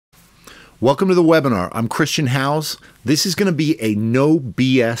Welcome to the webinar. I'm Christian Howes. This is going to be a no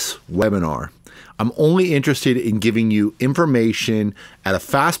BS webinar. I'm only interested in giving you information at a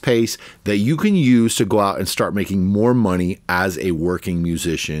fast pace that you can use to go out and start making more money as a working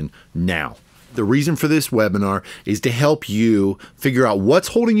musician now. The reason for this webinar is to help you figure out what's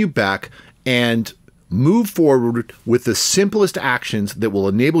holding you back and move forward with the simplest actions that will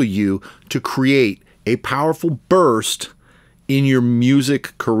enable you to create a powerful burst in your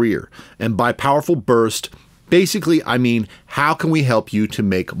music career. And by powerful burst, basically, I mean, how can we help you to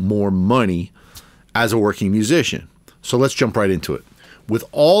make more money as a working musician? So let's jump right into it. With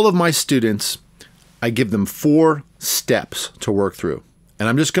all of my students, I give them 4 steps to work through. And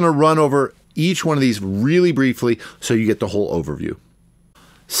I'm just going to run over each one of these really briefly so you get the whole overview.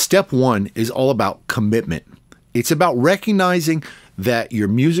 Step 1 is all about commitment. It's about recognizing that your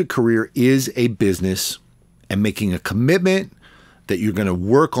music career is a business and making a commitment that you're going to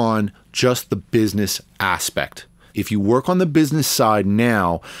work on just the business aspect. If you work on the business side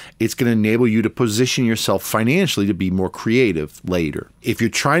now, it's going to enable you to position yourself financially to be more creative later. If you're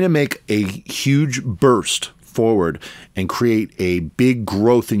trying to make a huge burst forward and create a big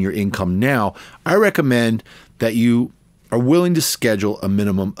growth in your income now, I recommend that you are willing to schedule a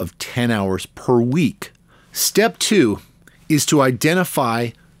minimum of 10 hours per week. Step 2 is to identify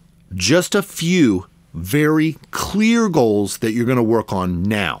just a few very clear goals that you're going to work on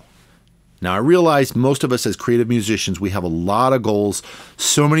now. Now, I realize most of us as creative musicians, we have a lot of goals,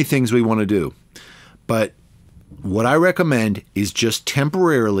 so many things we want to do. But what I recommend is just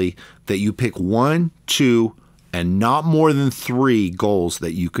temporarily that you pick 1, 2, and not more than 3 goals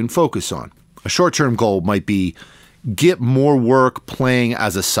that you can focus on. A short-term goal might be get more work playing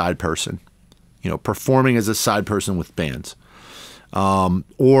as a side person, performing as a side person with bands,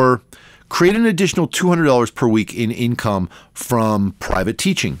 or create an additional $200 per week in income from private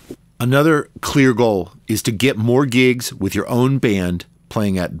teaching. Another clear goal is to get more gigs with your own band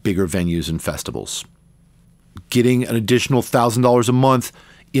playing at bigger venues and festivals. Getting an additional $1,000 a month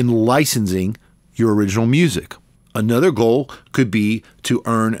in licensing your original music. Another goal could be to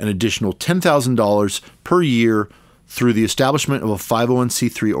earn an additional $10,000 per year through the establishment of a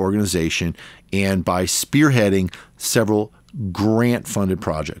 501c3 organization and by spearheading several grant-funded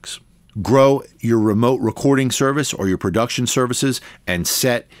projects. Grow your remote recording service or your production services and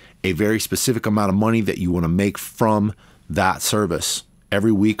set a very specific amount of money that you want to make from that service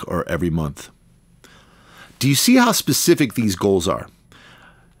every week or every month. Do you see how specific these goals are?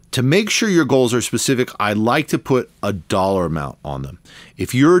 To make sure your goals are specific, I like to put a dollar amount on them.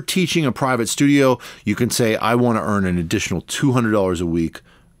 If you're teaching a private studio, you can say, I want to earn an additional $200 a week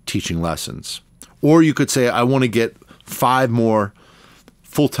teaching lessons. Or you could say, I want to get 5 more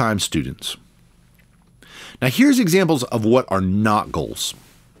full-time students. Now, here's examples of what are not goals.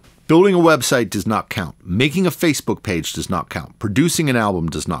 Building a website does not count. Making a Facebook page does not count. Producing an album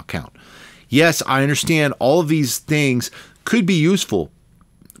does not count. Yes, I understand all of these things could be useful,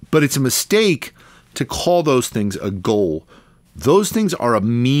 but it's a mistake to call those things a goal. Those things are a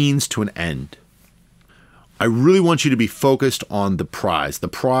means to an end. I really want you to be focused on the prize. The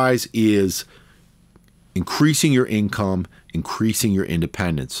prize is increasing your income, increasing your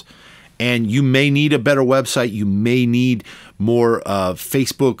independence. And you may need a better website. You may need more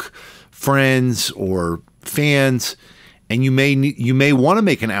Facebook friends or fans. And you may want to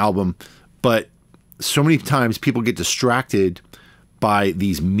make an album, but so many times people get distracted by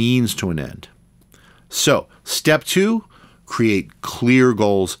these means to an end. So, step 2, create clear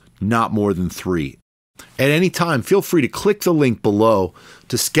goals, not more than 3. At any time, feel free to click the link below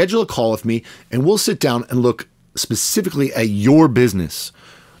to schedule a call with me, and we'll sit down and look specifically at your business,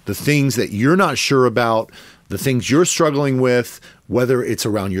 the things that you're not sure about, the things you're struggling with, whether it's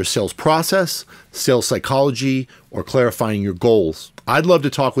around your sales process, sales psychology, or clarifying your goals. I'd love to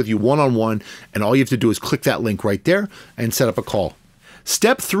talk with you one-on-one, and all you have to do is click that link right there and set up a call.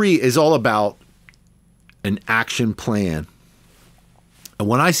 Step 3 is all about an action plan. And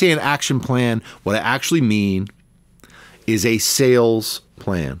when I say an action plan, what I actually mean is a sales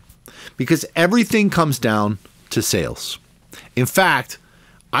plan, because everything comes down to sales. In fact,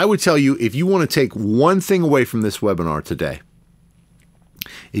 I would tell you, if you want to take one thing away from this webinar today,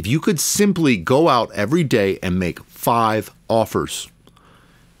 if you could simply go out every day and make 5 offers,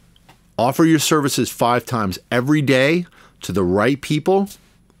 offer your services 5 times every day to the right people,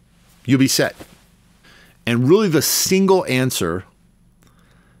 you'll be set. And really the single answer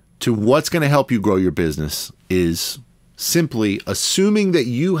to what's going to help you grow your business is simply assuming that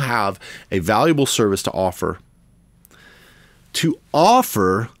you have a valuable service to offer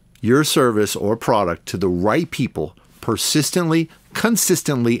your service or product to the right people persistently,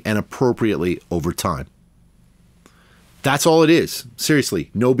 consistently, and appropriately over time. That's all it is.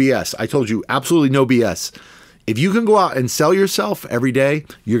 Seriously, no BS. I told you, absolutely no BS. If you can go out and sell yourself every day,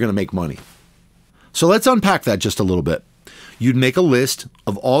 you're going to make money. So let's unpack that just a little bit. You'd make a list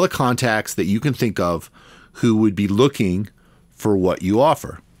of all the contacts that you can think of who would be looking for what you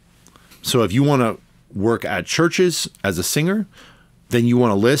offer. So if you want to work at churches as a singer, then you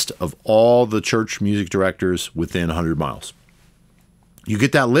want a list of all the church music directors within 100 miles. You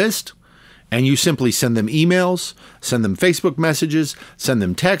get that list and you simply send them emails, send them Facebook messages, send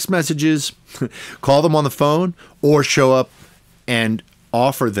them text messages, call them on the phone, or show up and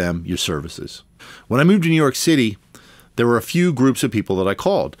offer them your services. When I moved to New York City, there were a few groups of people that I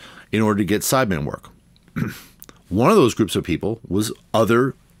called in order to get sideman work. One of those groups of people was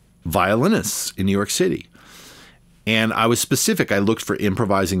other violinists in New York City. And I was specific. I looked for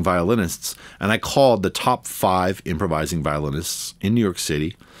improvising violinists, and I called the top 5 improvising violinists in New York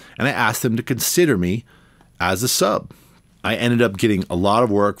City, and I asked them to consider me as a sub. I ended up getting a lot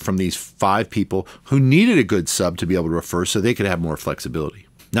of work from these 5 people who needed a good sub to be able to refer so they could have more flexibility.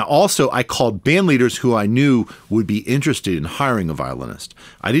 Now, also, I called band leaders who I knew would be interested in hiring a violinist.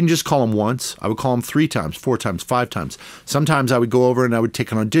 I didn't just call them once. I would call them 3 times, 4 times, 5 times. Sometimes I would go over and I would take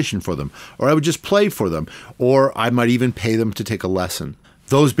an audition for them, or I would just play for them, or I might even pay them to take a lesson.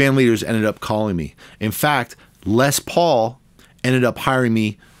 Those band leaders ended up calling me. In fact, Les Paul ended up hiring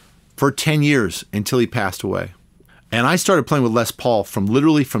me for 10 years until he passed away. And I started playing with Les Paul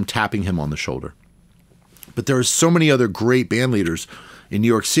literally from tapping him on the shoulder. But there are so many other great band leaders in New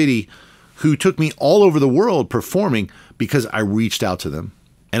York City who took me all over the world performing because I reached out to them.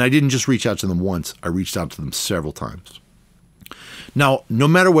 And I didn't just reach out to them once, I reached out to them several times. Now, no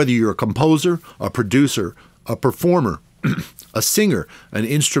matter whether you're a composer, a producer, a performer, a singer, an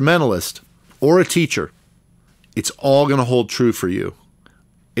instrumentalist, or a teacher, it's all going to hold true for you.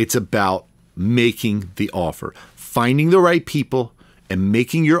 It's about making the offer, finding the right people and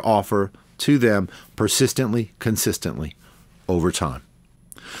making your offer to them persistently, consistently over time.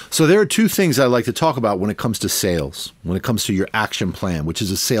 So there are 2 things I like to talk about when it comes to sales, when it comes to your action plan, which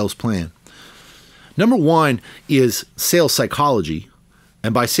is a sales plan. Number 1 is sales psychology.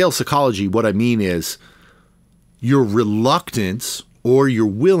 And by sales psychology, what I mean is your reluctance or your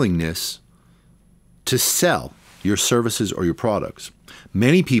willingness to sell your services or your products.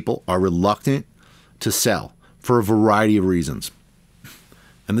 Many people are reluctant to sell for a variety of reasons.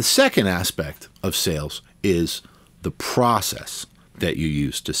 And the second aspect of sales is the process that you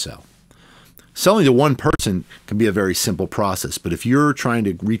use to sell. Selling to one person can be a very simple process, but if you're trying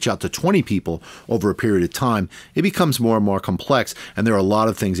to reach out to 20 people over a period of time, it becomes more and more complex, and there are a lot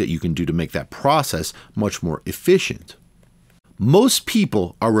of things that you can do to make that process much more efficient. Most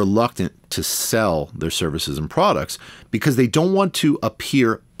people are reluctant to sell their services and products because they don't want to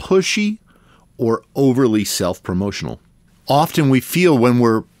appear pushy or overly self-promotional. Often we feel when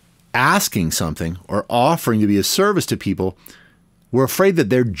we're asking something or offering to be a service to people, we're afraid that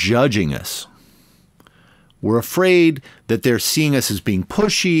they're judging us. We're afraid that they're seeing us as being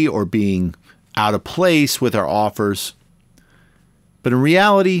pushy or being out of place with our offers. But in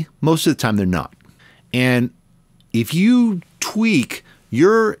reality, most of the time they're not. And if you tweak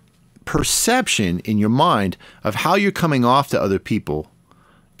your perception in your mind of how you're coming off to other people,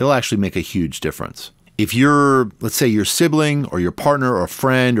 it'll actually make a huge difference. If you're, let's say your sibling or your partner or a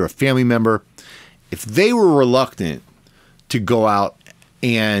friend or a family member, if they were reluctant to go out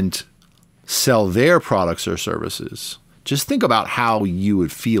and sell their products or services, just think about how you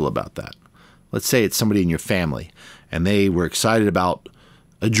would feel about that. Let's say it's somebody in your family and they were excited about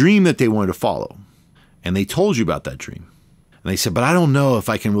a dream that they wanted to follow, and they told you about that dream. And they said, but I don't know if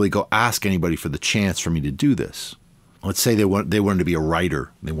I can really go ask anybody for the chance for me to do this. Let's say they wanted to be a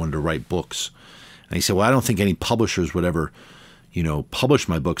writer. They wanted to write books. And they said, well, I don't think any publishers would ever, publish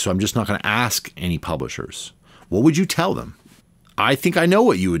my book, so I'm just not going to ask any publishers. What would you tell them? I think I know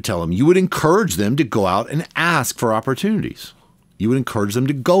what you would tell them. You would encourage them to go out and ask for opportunities. You would encourage them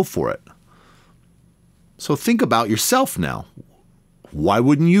to go for it. So think about yourself now. Why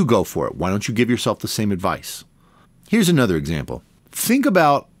wouldn't you go for it? Why don't you give yourself the same advice? Here's another example. Think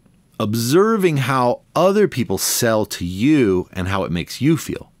about observing how other people sell to you and how it makes you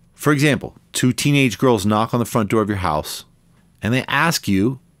feel. For example, 2 teenage girls knock on the front door of your house and they ask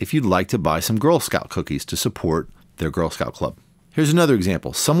you if you'd like to buy some Girl Scout cookies to support their Girl Scout club. Here's another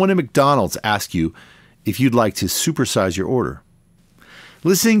example. Someone at McDonald's asks you if you'd like to supersize your order.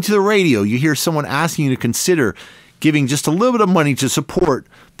 Listening to the radio, you hear someone asking you to consider giving just a little bit of money to support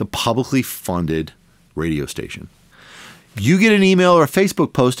the publicly funded radio station. You get an email or a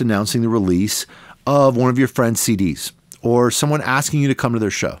Facebook post announcing the release of one of your friend's CDs, or someone asking you to come to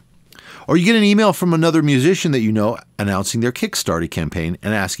their show. Or you get an email from another musician that you know announcing their Kickstarter campaign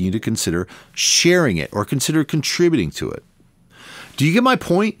and asking you to consider sharing it or consider contributing to it. Do you get my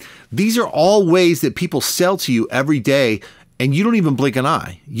point? These are all ways that people sell to you every day, and you don't even blink an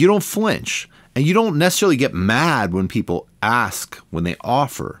eye. You don't flinch, and you don't necessarily get mad when people ask, when they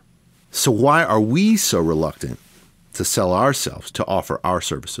offer. So why are we so reluctant to sell ourselves, to offer our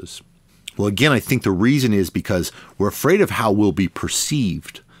services? Well, again, I think the reason is because we're afraid of how we'll be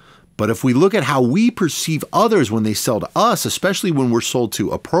perceived. But if we look at how we perceive others when they sell to us, especially when we're sold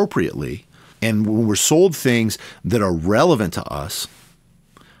to appropriately, and when we're sold things that are relevant to us,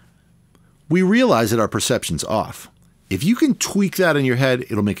 we realize that our perception's off. If you can tweak that in your head,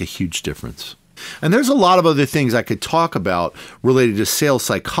 it'll make a huge difference. And there's a lot of other things I could talk about related to sales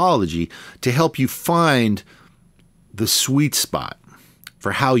psychology to help you find the sweet spot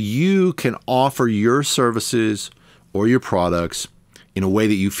for how you can offer your services or your products in a way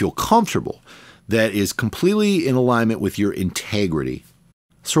that you feel comfortable, that is completely in alignment with your integrity.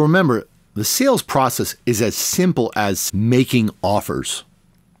 So remember, the sales process is as simple as making offers.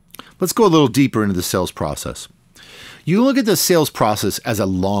 Let's go a little deeper into the sales process. You look at the sales process as a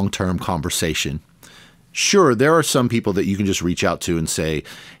long-term conversation. Sure, there are some people that you can just reach out to and say,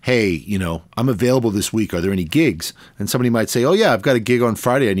 hey, I'm available this week. Are there any gigs? And somebody might say, oh yeah, I've got a gig on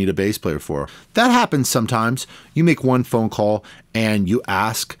Friday I need a bass player for. That happens sometimes. You make one phone call and you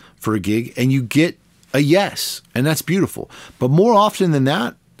ask for a gig and you get a yes, and that's beautiful. But more often than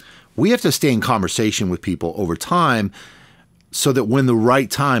that, we have to stay in conversation with people over time so that when the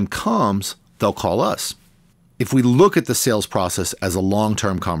right time comes, they'll call us. If we look at the sales process as a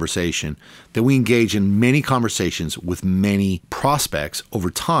long-term conversation, then we engage in many conversations with many prospects over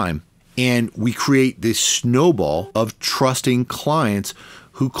time, and we create this snowball of trusting clients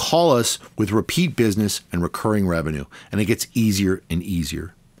who call us with repeat business and recurring revenue, and it gets easier and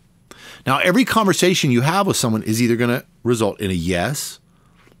easier. Now, every conversation you have with someone is either going to result in a yes,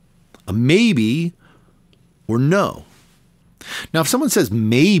 a maybe, or no. Now, if someone says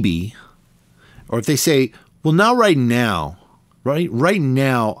maybe, or if they say, well, not right now, right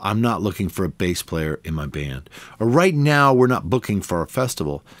now, I'm not looking for a bass player in my band. Or right now, we're not booking for a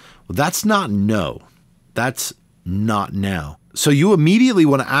festival. Well, that's not no. That's not now. So you immediately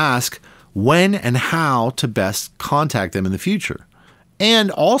want to ask when and how to best contact them in the future.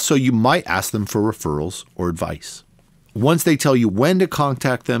 And also, you might ask them for referrals or advice. Once they tell you when to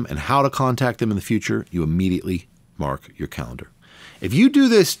contact them and how to contact them in the future, you immediately mark your calendar. If you do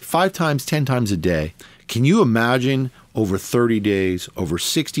this 5 times, 10 times a day, can you imagine over 30 days, over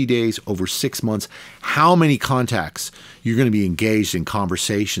 60 days, over 6 months, how many contacts you're going to be engaged in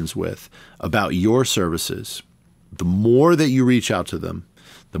conversations with about your services? The more that you reach out to them,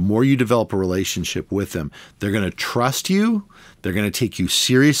 the more you develop a relationship with them, they're going to trust you, they're going to take you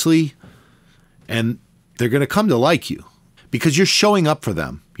seriously, and they're going to come to like you because you're showing up for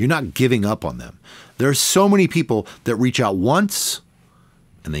them. You're not giving up on them. There are so many people that reach out once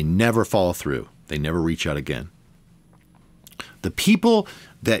and they never follow through. They never reach out again. The people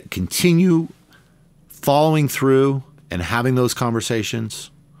that continue following through and having those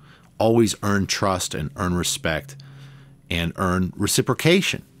conversations always earn trust and earn respect and earn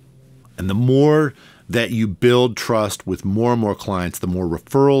reciprocation. And the more that you build trust with more and more clients, the more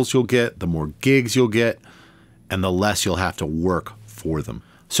referrals you'll get, the more gigs you'll get, and the less you'll have to work for them.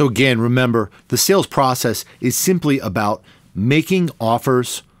 So again, remember, the sales process is simply about making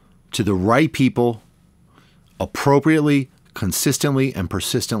offers to the right people appropriately, consistently, and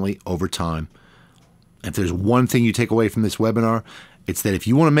persistently over time. If there's one thing you take away from this webinar, it's that if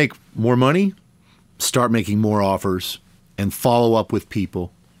you want to make more money, start making more offers and follow up with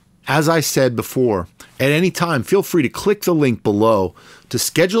people. As I said before, at any time, feel free to click the link below to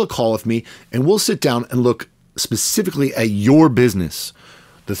schedule a call with me, and we'll sit down and look specifically at your business,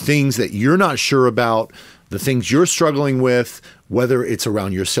 the things that you're not sure about, the things you're struggling with, whether it's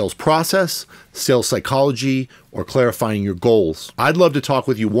around your sales process, sales psychology, or clarifying your goals. I'd love to talk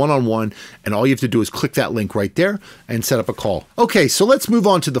with you one-on-one, and all you have to do is click that link right there and set up a call. Okay, so let's move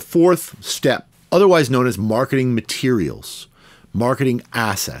on to the 4th step, otherwise known as marketing materials, marketing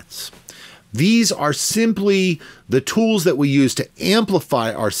assets. These are simply the tools that we use to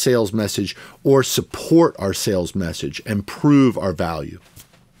amplify our sales message or support our sales message and prove our value.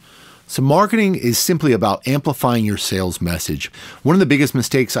 So marketing is simply about amplifying your sales message. One of the biggest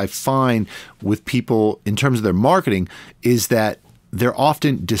mistakes I find with people in terms of their marketing is that they're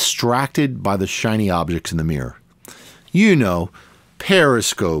often distracted by the shiny objects in the mirror. You know,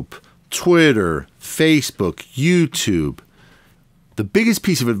 Periscope, Twitter, Facebook, YouTube. The biggest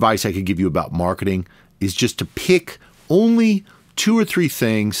piece of advice I could give you about marketing is just to pick only 2 or 3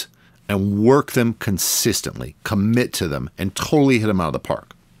 things and work them consistently, commit to them, and totally hit them out of the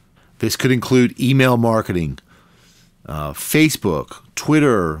park. This could include email marketing, Facebook,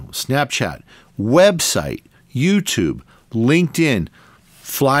 Twitter, Snapchat, website, YouTube, LinkedIn,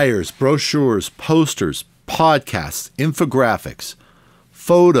 flyers, brochures, posters, podcasts, infographics,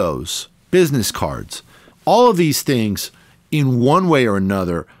 photos, business cards. All of these things, in one way or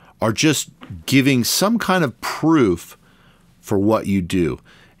another, are just giving some kind of proof for what you do,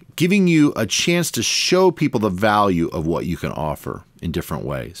 giving you a chance to show people the value of what you can offer in different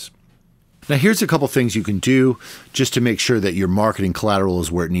ways. Now, here's a couple things you can do just to make sure that your marketing collateral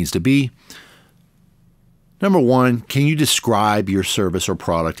is where it needs to be. Number 1, can you describe your service or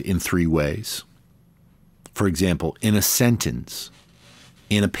product in 3 ways? For example, in a sentence,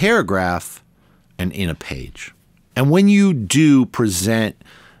 in a paragraph, and in a page. And when you do present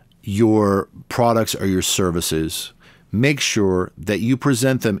your products or your services, make sure that you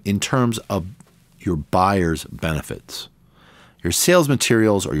present them in terms of your buyer's benefits. Your sales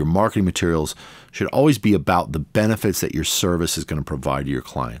materials or your marketing materials should always be about the benefits that your service is going to provide to your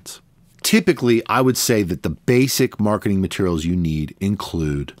clients. Typically, I would say that the basic marketing materials you need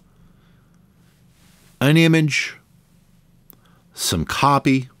include an image, some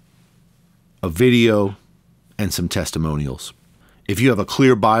copy, a video, and some testimonials. If you have a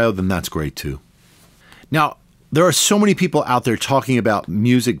clear bio, then that's great too. Now, there are so many people out there talking about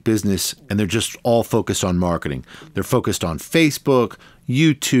music business, and they're just all focused on marketing. They're focused on Facebook,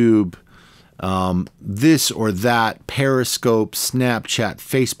 YouTube, this or that, Periscope, Snapchat,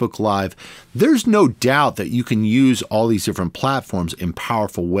 Facebook Live. There's no doubt that you can use all these different platforms in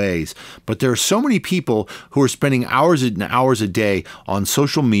powerful ways, but there are so many people who are spending hours and hours a day on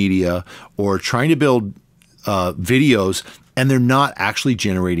social media or trying to build videos, and they're not actually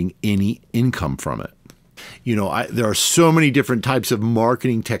generating any income from it. You know, there are so many different types of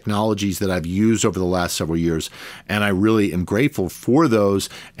marketing technologies that I've used over the last several years, and I really am grateful for those,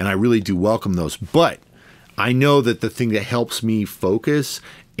 and I really do welcome those. But I know that the thing that helps me focus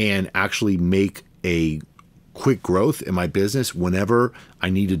and actually make a quick growth in my business whenever I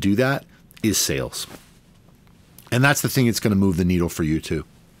need to do that is sales. And that's the thing that's going to move the needle for you too.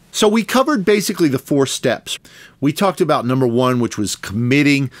 So we covered basically the 4 steps. We talked about number 1, which was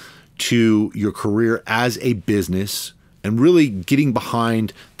committing to your career as a business and really getting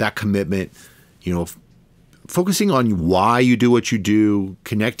behind that commitment, you know, focusing on why you do what you do,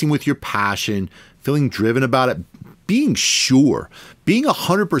 connecting with your passion, feeling driven about it, being sure, being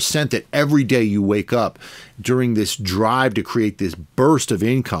 100% that every day you wake up during this drive to create this burst of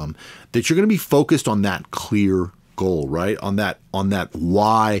income, that you're going to be focused on that clear goal, right? On that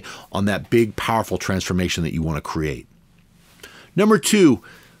why, on that big, powerful transformation that you want to create. Number 2,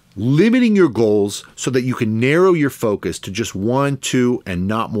 limiting your goals so that you can narrow your focus to just 1, 2, and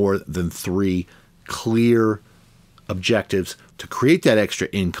not more than 3 clear objectives to create that extra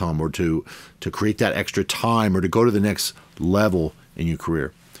income or to create that extra time or to go to the next level in your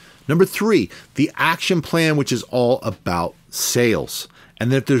career. Number 3, the action plan, which is all about sales.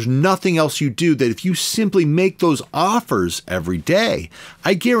 And that if there's nothing else you do, that if you simply make those offers every day,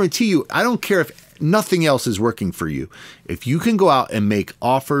 I guarantee you, I don't care if nothing else is working for you. If you can go out and make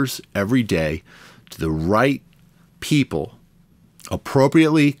offers every day to the right people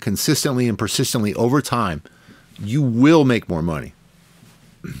appropriately, consistently, and persistently over time, you will make more money.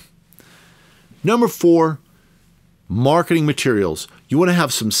 Number 4, marketing materials. You want to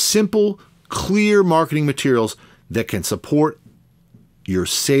have some simple, clear marketing materials that can support your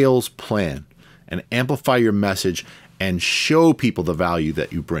sales plan and amplify your message and show people the value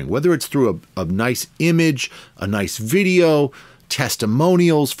that you bring, whether it's through a nice image, a nice video,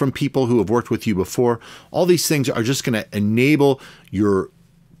 testimonials from people who have worked with you before. All these things are just going to enable your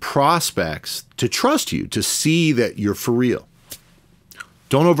prospects to trust you, to see that you're for real.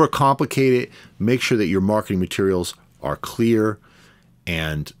 Don't overcomplicate it. Make sure that your marketing materials are clear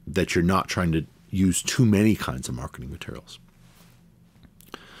and that you're not trying to use too many kinds of marketing materials.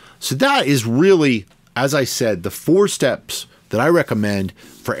 So that is really, as I said, the 4 steps that I recommend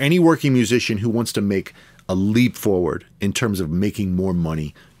for any working musician who wants to make a leap forward in terms of making more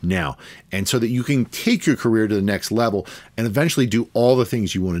money now, and so that you can take your career to the next level and eventually do all the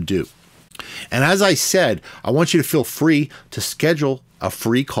things you want to do. And as I said, I want you to feel free to schedule a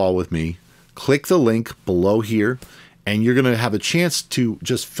free call with me. Click the link below here, and you're going to have a chance to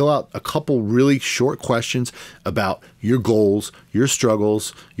just fill out a couple really short questions about your goals, your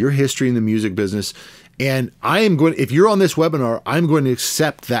struggles, your history in the music business, And if you're on this webinar, I'm going to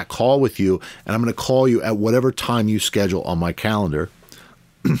accept that call with you, and I'm going to call you at whatever time you schedule on my calendar.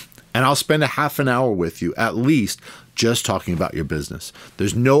 And I'll spend a half an hour with you at least just talking about your business.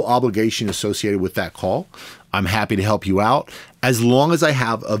 There's no obligation associated with that call. I'm happy to help you out as long as I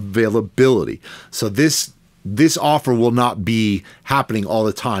have availability. So this offer will not be happening all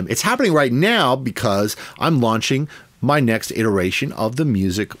the time. It's happening right now because I'm launching my next iteration of the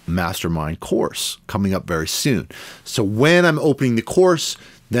Music Mastermind course coming up very soon. So when I'm opening the course,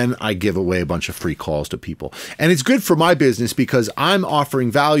 then I give away a bunch of free calls to people. And it's good for my business because I'm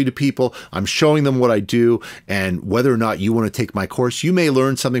offering value to people. I'm showing them what I do. And whether or not you want to take my course, you may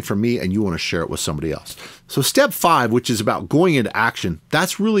learn something from me and you want to share it with somebody else. So step 5, which is about going into action,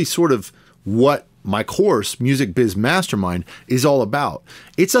 that's really sort of what my course, Music Biz Mastermind, is all about.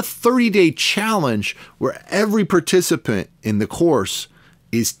 It's a 30-day challenge where every participant in the course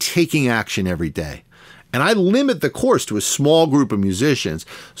is taking action every day. And I limit the course to a small group of musicians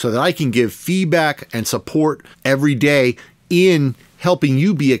so that I can give feedback and support every day in helping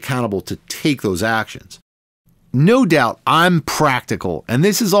you be accountable to take those actions. No doubt I'm practical, and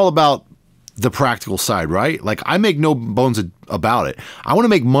this is all about the practical side, right? Like, I make no bones about it. I want to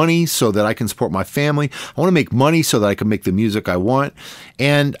make money so that I can support my family. I want to make money so that I can make the music I want.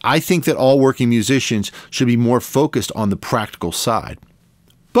 And I think that all working musicians should be more focused on the practical side.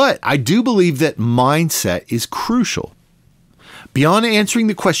 But I do believe that mindset is crucial. Beyond answering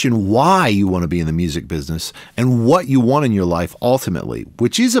the question why you want to be in the music business and what you want in your life ultimately,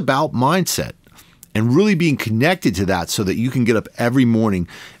 which is about mindset and really being connected to that so that you can get up every morning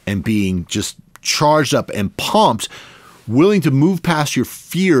and being just charged up and pumped, willing to move past your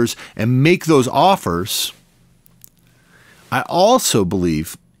fears and make those offers, I also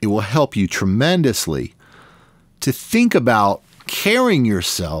believe it will help you tremendously to think about carrying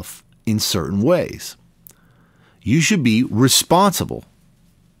yourself in certain ways. You should be responsible.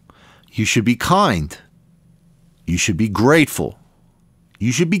 You should be kind. You should be grateful.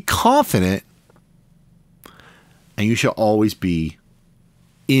 You should be confident. And you should always be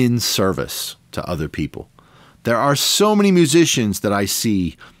in service to other people. There are so many musicians that I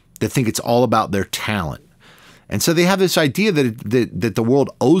see that think it's all about their talent. And so they have this idea that the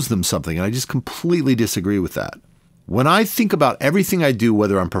world owes them something. And I just completely disagree with that. When I think about everything I do,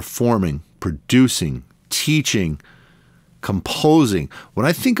 whether I'm performing, producing, teaching, composing, when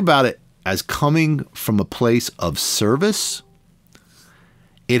I think about it as coming from a place of service,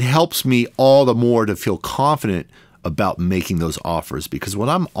 it helps me all the more to feel confident about making those offers. Because when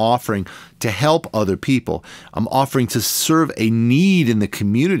I'm offering to help other people, I'm offering to serve a need in the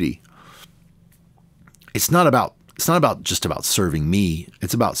community. It's not just about serving me,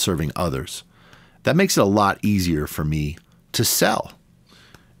 it's about serving others. That makes it a lot easier for me to sell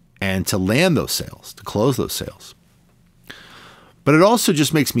and to land those sales, to close those sales. But it also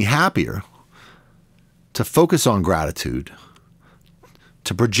just makes me happier to focus on gratitude,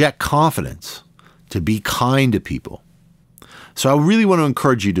 to project confidence, to be kind to people. So I really want to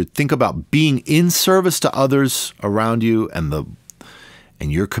encourage you to think about being in service to others around you and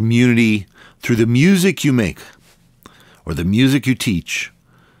your community through the music you make or the music you teach.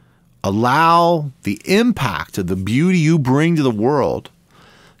 Allow the impact of the beauty you bring to the world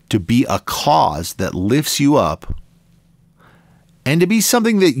to be a cause that lifts you up and to be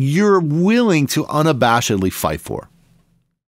something that you're willing to unabashedly fight for.